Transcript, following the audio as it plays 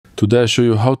Today I show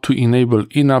you how to enable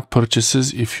in-app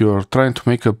purchases if you're trying to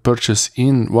make a purchase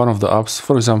in one of the apps,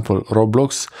 for example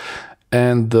Roblox,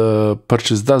 and the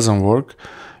purchase doesn't work.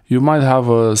 You might have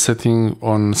a setting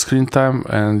on screen time,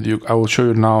 and I will show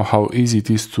you now how easy it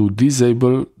is to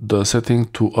disable the setting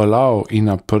to allow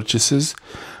in-app purchases.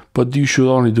 But you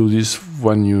should only do this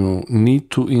when you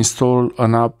need to install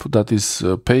an app that is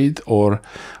paid, or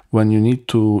when you need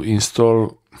to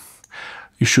install.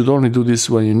 You should only do this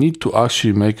when you need to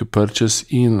actually make a purchase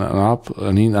in an app,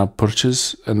 an in-app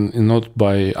purchase, and not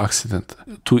by accident.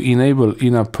 To enable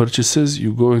in-app purchases,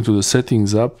 you go into the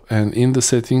settings app, and in the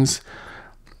settings,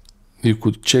 you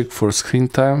could check for screen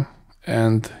time,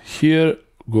 and here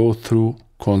go through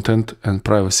content and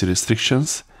privacy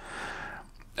restrictions,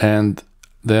 and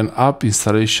then app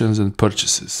installations and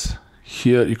purchases.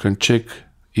 Here you can check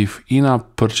if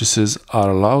in-app purchases are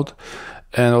allowed,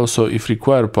 and also if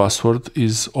required password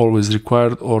is always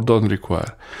required or don't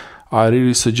require. I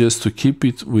really suggest to keep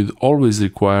it with always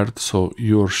required, so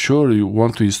you're sure you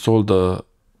want to install the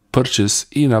purchase,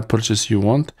 in-app purchase you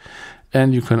want,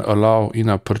 and you can allow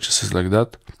in-app purchases like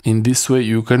that. In this way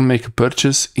you can make a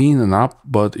purchase in an app,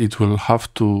 but it will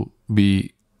have to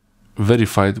be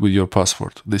verified with your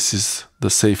password. This is the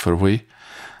safer way,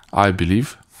 I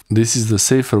believe. This is the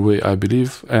safer way, I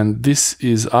believe, and this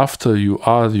is after you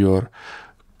add your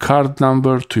card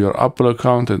number to your Apple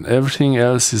account and everything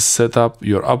else is set up,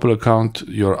 your Apple account,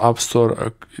 your App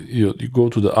Store, you go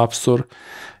to the App Store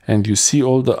and you see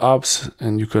all the apps,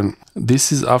 and you can,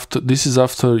 this is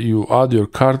after you add your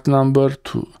card number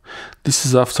to, this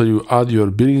is after you add your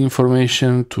billing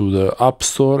information to the App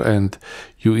Store and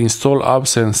you install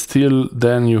apps, and still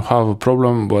then you have a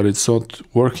problem where it's not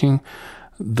working.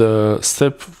 The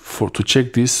step to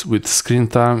check this with screen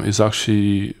time is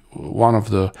actually one of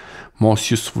the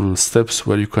most useful steps,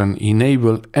 where you can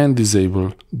enable and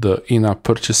disable the in-app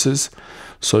purchases.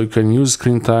 So you can use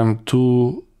screen time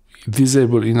to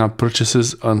disable in-app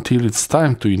purchases until it's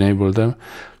time to enable them.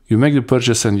 You make the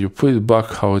purchase and you put it back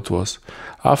how it was.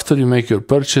 After you make your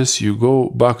purchase, you go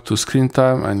back to screen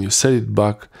time and you set it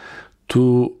back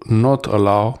to not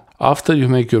allow. After you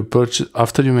make your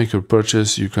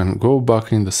purchase, you can go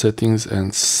back in the settings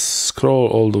and scroll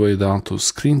all the way down to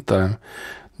screen time,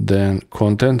 then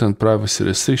content and privacy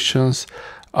restrictions,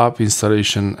 app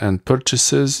installation and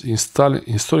purchases,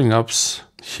 installing apps.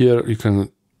 Here you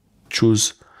can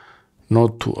choose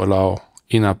not to allow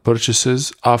in-app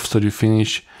purchases after you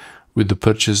finish with the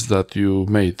purchase that you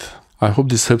made. I hope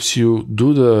this helps you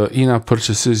do the in-app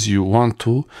purchases you want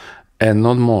to, and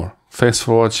not more. Thanks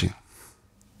for watching.